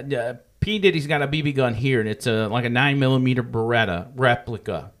P. Diddy's got a BB gun here, and it's like a 9mm Beretta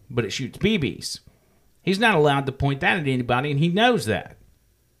replica, but it shoots BBs. He's not allowed to point that at anybody, and he knows that.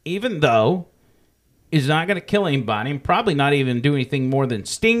 Even though he's not going to kill anybody, and probably not even do anything more than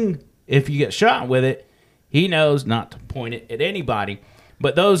sting if you get shot with it, he knows not to point it at anybody.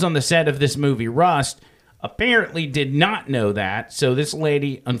 But those on the set of this movie, Rust, apparently did not know that. So this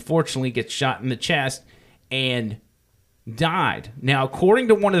lady, unfortunately, gets shot in the chest and died. Now, according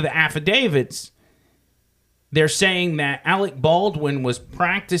to one of the affidavits, they're saying that Alec Baldwin was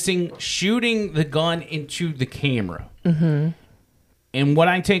practicing shooting the gun into the camera. And what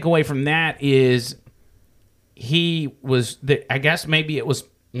I take away from that is he was, I guess maybe it was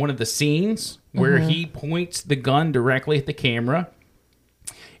one of the scenes where he points the gun directly at the camera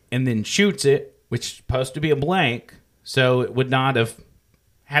and then shoots it, which is supposed to be a blank, so it would not have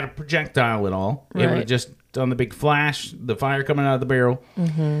had a projectile at all. Right. It would have just done the big flash, the fire coming out of the barrel.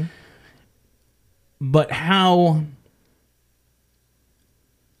 But how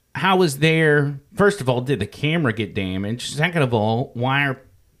is there... First of all, did the camera get damaged? Second of all, why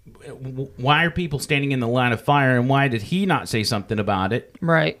are people standing in the line of fire, and why did he not say something about it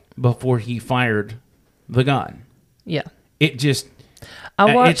before he fired the gun? Yeah. It just...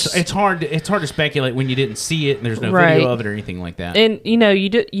 It's hard to speculate when you didn't see it and there's no video of it or anything like that. And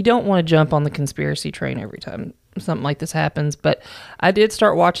you don't want to jump on the conspiracy train every time something like this happens. But I did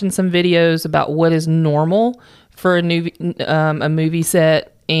start watching some videos about what is normal for a movie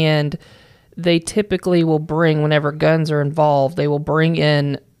set, and they typically will bring, whenever guns are involved, they will bring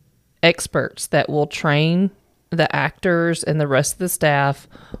in experts that will train the actors and the rest of the staff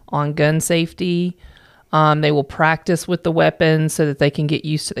on gun safety. They will practice with the weapons so that they can get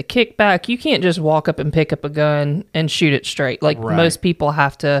used to the kickback. You can't just walk up and pick up a gun and shoot it straight. Most people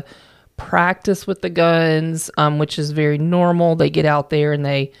have to practice with the guns, which is very normal. They get out there and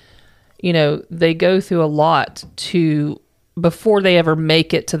they go through a lot before they ever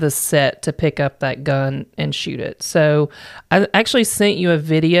make it to the set to pick up that gun and shoot it. So I actually sent you a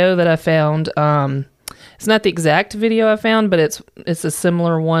video that I found. It's not the exact video I found, but it's a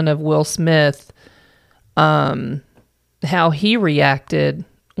similar one of Will Smith. How he reacted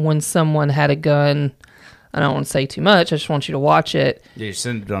when someone had a gun. I don't want to say too much. I just want you to watch it. Did you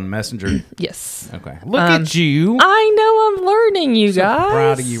send it on Messenger? Yes. Okay. Look at you. I know I'm learning, you guys. I'm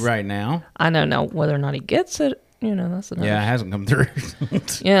proud of you right now. I don't know whether or not he gets it that's another. Yeah, it hasn't come through.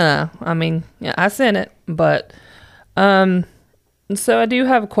 Yeah, I mean, yeah, I sent it, but so I do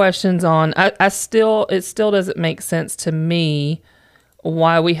have questions on. It still doesn't make sense to me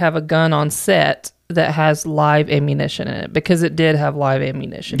why we have a gun on set that has live ammunition in it, because it did have live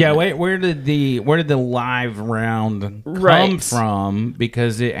ammunition. Yeah, in it. where did the live round come from?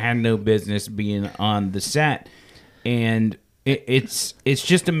 Because it had no business being on the set, and it's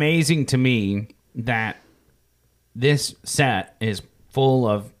just amazing to me that this set is full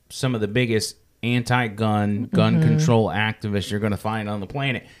of some of the biggest anti-gun, gun control activists you're going to find on the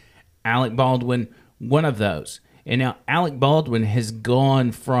planet. Alec Baldwin, one of those. And now Alec Baldwin has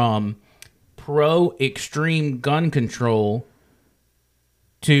gone from pro-extreme gun control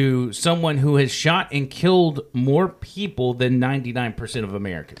to someone who has shot and killed more people than 99% of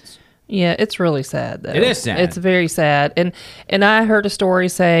Americans. Yeah, it's really sad, though. It is sad. It's very sad. And I heard a story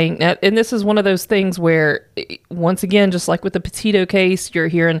saying, and this is one of those things where, once again, just like with the Petito case, you're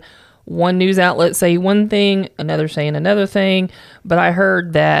hearing one news outlet say one thing, another saying another thing. But I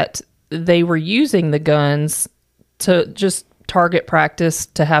heard that they were using the guns to just target practice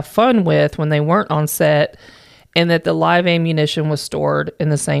to have fun with when they weren't on set, and that the live ammunition was stored in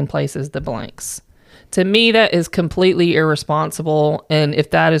the same place as the blanks. To me, that is completely irresponsible, and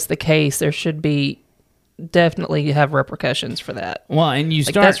if that is the case, there should be definitely have repercussions for that. Well, and you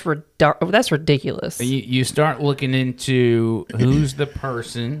start that's ridiculous. You start looking into who's the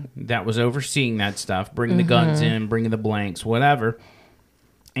person that was overseeing that stuff, bringing the guns in, bringing the blanks, whatever,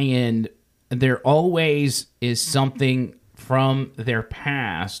 and there always is something from their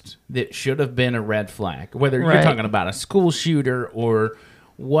past that should have been a red flag, whether you're talking about a school shooter or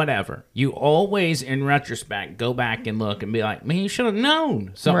whatever. You always, in retrospect, go back and look and be like, man, you should have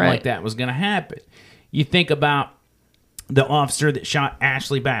known something like that was going to happen. You think about the officer that shot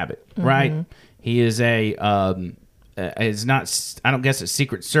Ashley Babbitt, right? He is is not, I don't guess it's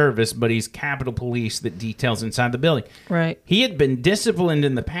Secret Service, but he's Capitol Police that details inside the building. Right. He had been disciplined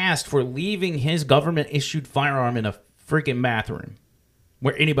in the past for leaving his government-issued firearm in a freaking bathroom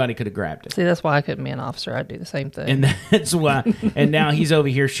where anybody could have grabbed it. See, that's why I couldn't be an officer. I'd do the same thing. And that's why. And now he's over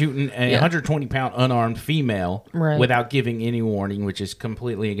here shooting a 120-pound unarmed female without giving any warning, which is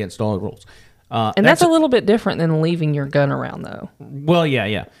completely against all the rules. And that's a little bit different than leaving your gun around, though. Well,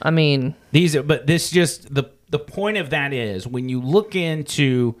 yeah. I mean, but this just the point of that is when you look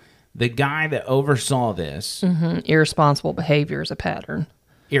into the guy that oversaw this, irresponsible behavior is a pattern.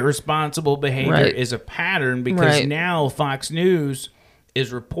 Irresponsible behavior is a pattern because now Fox News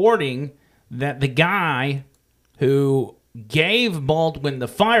is reporting that the guy who gave Baldwin the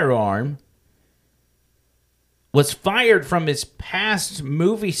firearm was fired from his past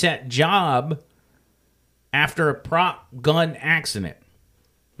movie set job after a prop gun accident,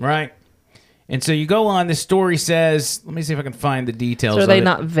 right? And so you go on, this story says, let me see if I can find the details. So are they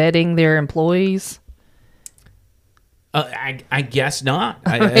not vetting their employees? I guess not.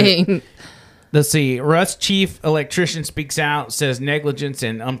 I mean, let's see. Russ chief electrician speaks out, says negligence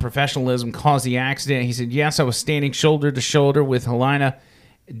and unprofessionalism caused the accident. He said, yes, I was standing shoulder to shoulder with Helena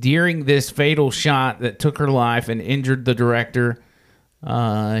during this fatal shot that took her life and injured the director.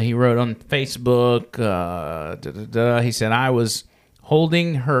 He wrote on Facebook, he said, I was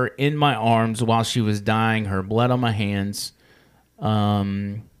holding her in my arms while she was dying, her blood on my hands.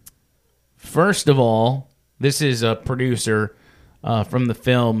 First of all, this is a producer from the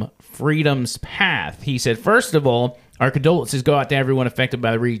film Freedom's Path. He said, first of all, our condolences go out to everyone affected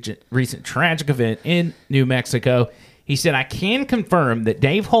by the recent tragic event in New Mexico. He said, I can confirm that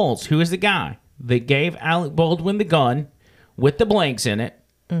Dave Holtz, who is the guy that gave Alec Baldwin the gun with the blanks in it,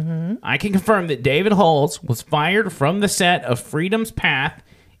 I can confirm that David Holtz was fired from the set of Freedom's Path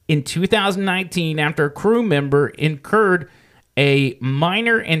in 2019 after a crew member incurred a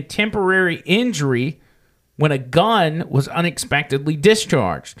minor and temporary injury when a gun was unexpectedly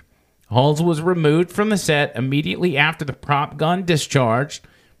discharged. Holtz was removed from the set immediately after the prop gun discharged.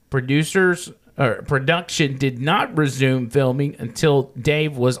 Production did not resume filming until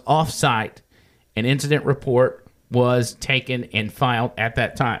Dave was off-site. An incident report was taken and filed at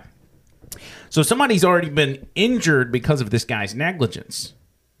that time. So somebody's already been injured because of this guy's negligence.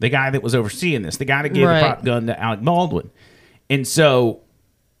 The guy that was overseeing this. The guy that gave the prop gun to Alec Baldwin. And so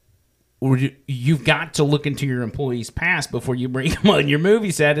you've got to look into your employees' past before you bring them on your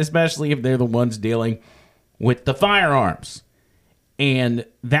movie set, especially if they're the ones dealing with the firearms. And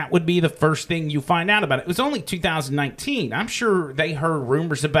that would be the first thing you find out about it. It was only 2019. I'm sure they heard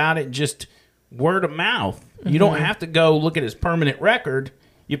rumors about it just word of mouth. You don't have to go look at his permanent record.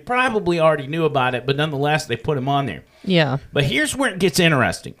 You probably already knew about it, but nonetheless, they put him on there. Yeah. But here's where it gets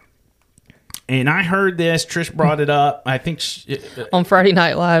interesting. And I heard this. Trish brought it up. I think on Friday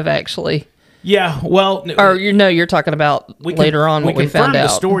Night Live, actually. Yeah, well, or you're talking about later on what we found out. The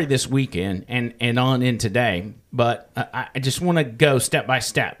story this weekend and on in today, but I just want to go step by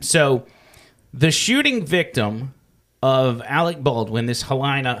step. So, the shooting victim of Alec Baldwin, this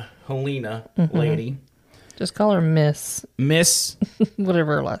Helena lady, just call her Miss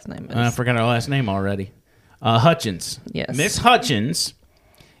whatever her last name is. I forgot her last name already. Hutchins. Yes, Miss Hutchins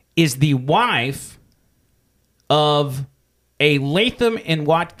is the wife of a Latham and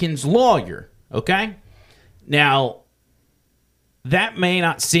Watkins lawyer. Okay? Now, that may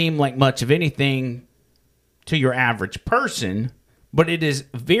not seem like much of anything to your average person, but it is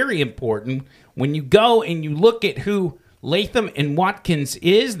very important when you go and you look at who Latham and Watkins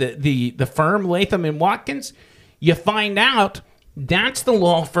is, the firm Latham and Watkins, you find out that's the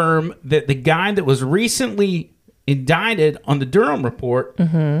law firm that the guy that was recently indicted on the Durham report,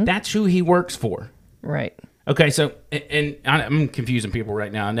 that's who he works for. Right. Okay, so, and I'm confusing people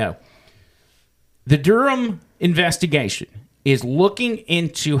right now, I know. The Durham investigation is looking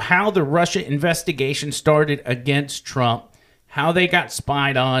into how the Russia investigation started against Trump, how they got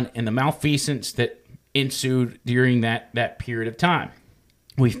spied on, and the malfeasance that ensued during that period of time.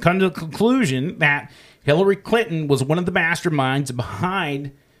 We've come to the conclusion that Hillary Clinton was one of the masterminds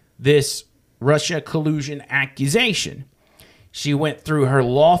behind this Russia collusion accusation. She went through her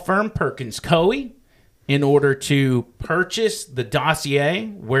law firm, Perkins Coie, in order to purchase the dossier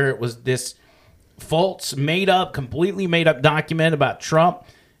where it was this false, completely made up document about Trump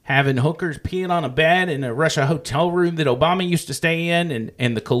having hookers peeing on a bed in a Russia hotel room that Obama used to stay in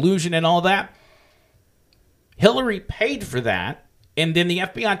and the collusion and all that. Hillary paid for that, and then the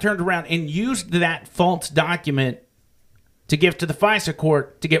FBI turned around and used that false document to give to the FISA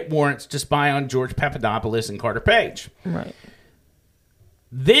court to get warrants to spy on George Papadopoulos and Carter Page. Right.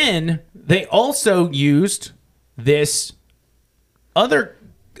 Then they also used this other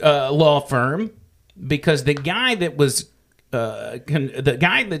law firm because the guy that was the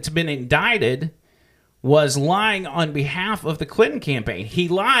guy that's been indicted was lying on behalf of the Clinton campaign. He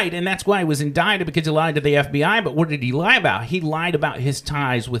lied, and that's why he was indicted, because he lied to the FBI. But what did he lie about? He lied about his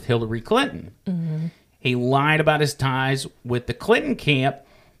ties with Hillary Clinton. Mm-hmm. He lied about his ties with the Clinton camp.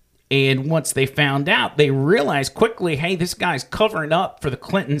 And once they found out, they realized quickly, hey, this guy's covering up for the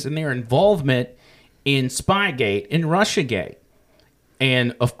Clintons and their involvement in Spygate, in Russiagate.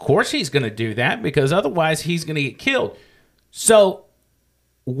 And, of course, he's going to do that because otherwise he's going to get killed. So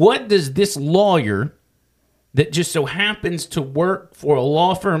what does this lawyer that just so happens to work for a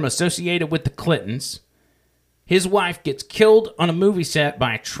law firm associated with the Clintons, his wife gets killed on a movie set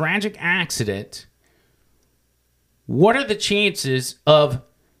by a tragic accident, what are the chances of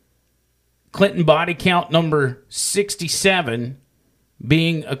Clinton body count number 67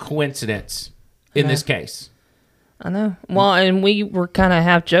 being a coincidence in this case? I know. Well, and we were kind of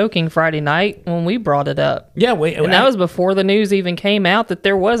half joking Friday night when we brought it up. Yeah, and that was before the news even came out that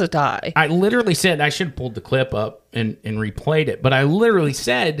there was a tie. I literally said, I should have pulled the clip up and replayed it, but I literally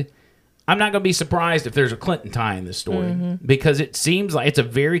said, I'm not going to be surprised if there's a Clinton tie in this story, because it seems like it's a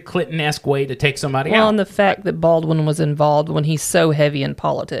very Clinton-esque way to take somebody out. Well, and the fact that Baldwin was involved when he's so heavy in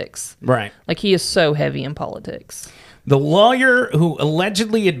politics. Right. Like, he is so heavy in politics. The lawyer who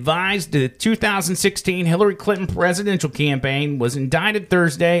allegedly advised the 2016 Hillary Clinton presidential campaign was indicted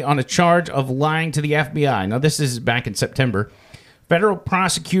Thursday on a charge of lying to the FBI. Now, this is back in September. Federal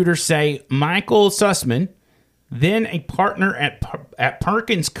prosecutors say Michael Sussman, then a partner at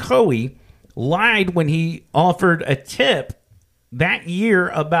Perkins Coie, lied when he offered a tip that year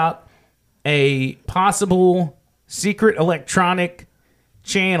about a possible secret electronic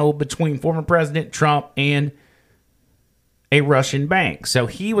channel between former President Trump and a Russian bank. So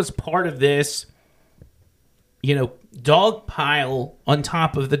he was part of this, dog pile on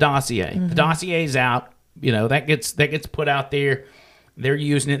top of the dossier. Mm-hmm. The dossier's out, that gets put out there. They're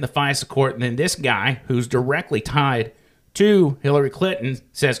using it in the FISA court, and then this guy, who's directly tied to Hillary Clinton,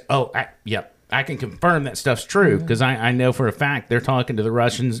 says, I can confirm that stuff's true, because I know for a fact they're talking to the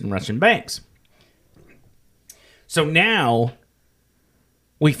Russians and Russian banks. So now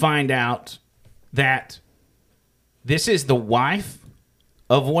we find out that this is the wife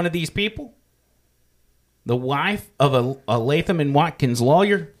of one of these people, the wife of a Latham and Watkins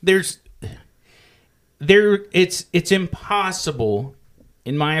lawyer. It's impossible,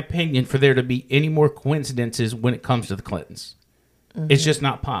 in my opinion, for there to be any more coincidences when it comes to the Clintons. Mm-hmm. It's just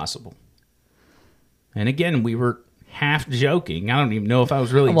not possible. And again, we were half joking. I don't even know if I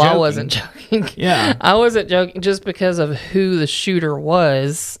was really joking. Well, I wasn't joking. Yeah. I wasn't joking just because of who the shooter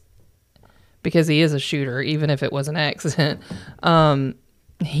was, because he is a shooter, even if it was an accident.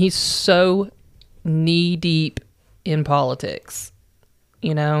 He's so knee deep in politics.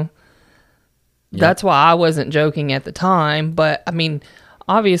 You know, that's why I wasn't joking at the time. But I mean,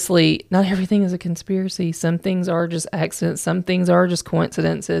 obviously, not everything is a conspiracy. Some things are just accidents. Some things are just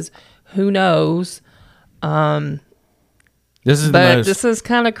coincidences. Who knows? This is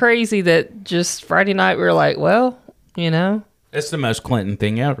kind of crazy that just Friday night we were like, well, you know, it's the most Clinton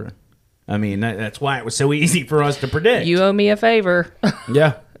thing ever. I mean, that's why it was so easy for us to predict. You owe me a favor.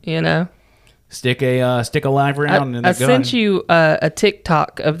 Yeah, you know, stick a live round in the gun. I sent you a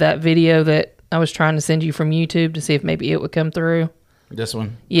TikTok of that video that I was trying to send you from YouTube to see if maybe it would come through. This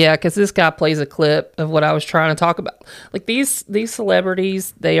one? Yeah, because this guy plays a clip of what I was trying to talk about. Like these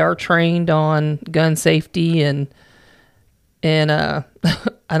celebrities, they are trained on gun safety and I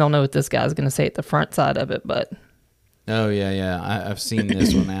don't know what this guy's going to say at the front side of it, but. Oh, yeah. I've seen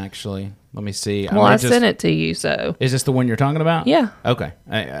this one, actually. Let me see. Well, I sent it to you, so. Is this the one you're talking about? Yeah. Okay.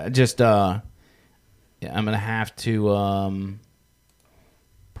 I'm going to have to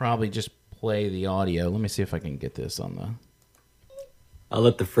probably just play the audio. Let me see if I can get this on the. I'll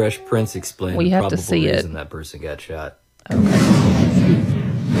let the Fresh Prince explain the probable to see reason it. that person got shot. Okay.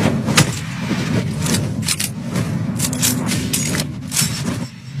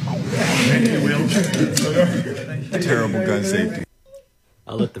 Terrible gun safety.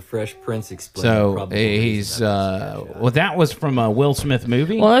 I'll let the Fresh Prince explain. So he's well, that was from a Will Smith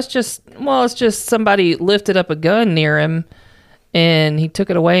movie. Well, it's just somebody lifted up a gun near him, and he took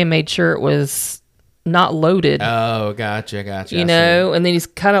it away and made sure it was not loaded. Oh, gotcha. You know, and then he's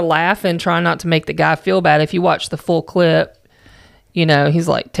kind of laughing, trying not to make the guy feel bad. If you watch the full clip, you know, he's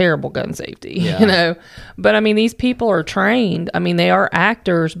like, terrible gun safety, you know. But, I mean, these people are trained. I mean, they are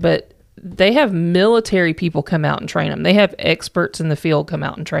actors, but they have military people come out and train them. They have experts in the field come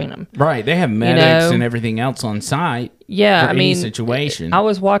out and train them. Right. They have medics and everything else on site. Yeah, for any situation. I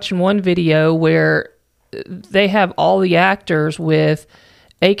was watching one video where they have all the actors with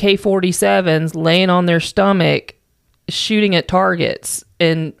AK-47s laying on their stomach, shooting at targets.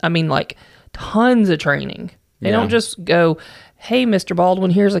 And, I mean, like, tons of training. They don't just go, hey, Mr.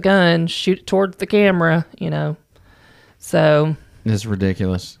 Baldwin, here's a gun, shoot it towards the camera, you know. So. It's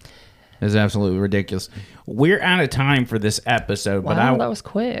ridiculous. It's absolutely ridiculous. We're out of time for this episode. Wow, that was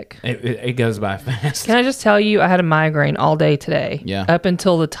quick. It goes by fast. Can I just tell you, I had a migraine all day today. Yeah. Up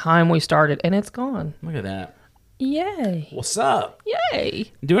until the time we started, and it's gone. Look at that. Yay. What's up?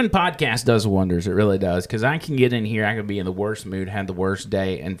 Yay. Doing podcasts does wonders. It really does. Because I can get in here, I could be in the worst mood, have the worst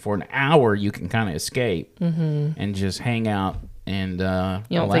day, and for an hour, you can kind of escape and just hang out and You don't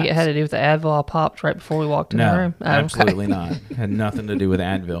relax. think it had to do with the Advil I popped right before we walked in the room? No, absolutely not. Had nothing to do with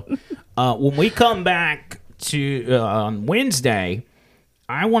Advil. When we come back to on Wednesday,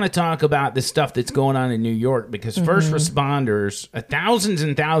 I want to talk about the stuff that's going on in New York because first responders, thousands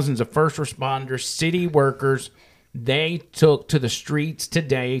and thousands of first responders, city workers, they took to the streets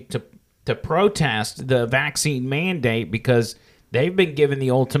today to protest the vaccine mandate because they've been given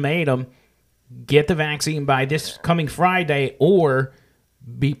the ultimatum, get the vaccine by this coming Friday or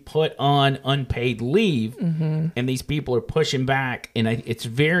be put on unpaid leave. And these people are pushing back. And it's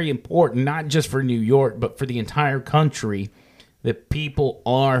very important, not just for New York, but for the entire country, that people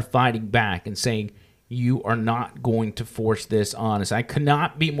are fighting back and saying, you are not going to force this on us. I could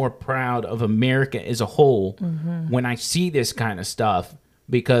not be more proud of America as a whole when I see this kind of stuff,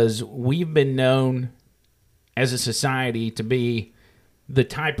 because we've been known as a society to be the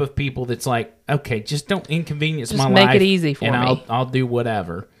type of people that's like, okay, just don't inconvenience my life. Just make it easy for and me. I'll do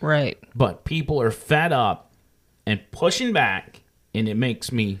whatever. Right. But people are fed up and pushing back, and it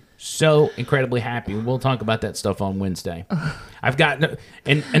makes me so incredibly happy. We'll talk about that stuff on Wednesday. I've got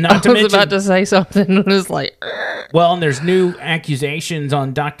and not to I was mention, about to say something and it was like, well, and there's new accusations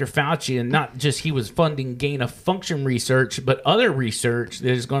on Dr. Fauci, and not just he was funding gain-of-function research, but other research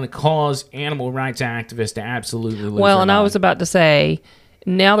that is going to cause animal rights activists to absolutely lose well, their and I mind. was about to say,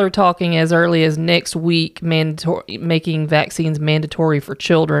 now they're talking as early as next week, making vaccines mandatory for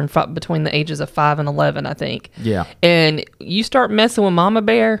children between the ages of 5 and 11, I think. Yeah. And you start messing with Mama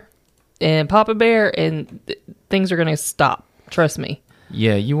Bear and Papa Bear, and things are going to stop. Trust me.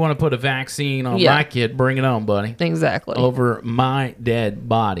 Yeah, you want to put a vaccine on my kid, bring it on, buddy. Exactly. Over my dead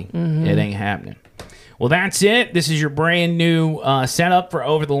body. It ain't happening. Well, that's it. This is your brand new setup for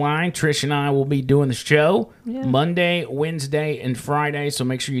Over the Line. Trish and I will be doing the show Monday, Wednesday, and Friday. So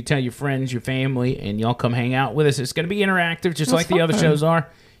make sure you tell your friends, your family, and y'all come hang out with us. It's going to be interactive, just like the other shows are.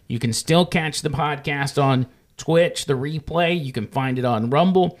 You can still catch the podcast on Twitch, the replay. You can find it on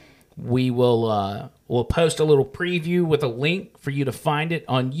Rumble. We will we'll post a little preview with a link for you to find it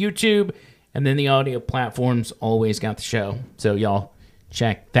on YouTube. And then the audio platforms always got the show. So y'all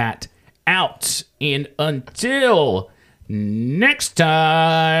check that out. And until next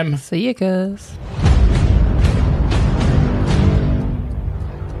time. See you guys.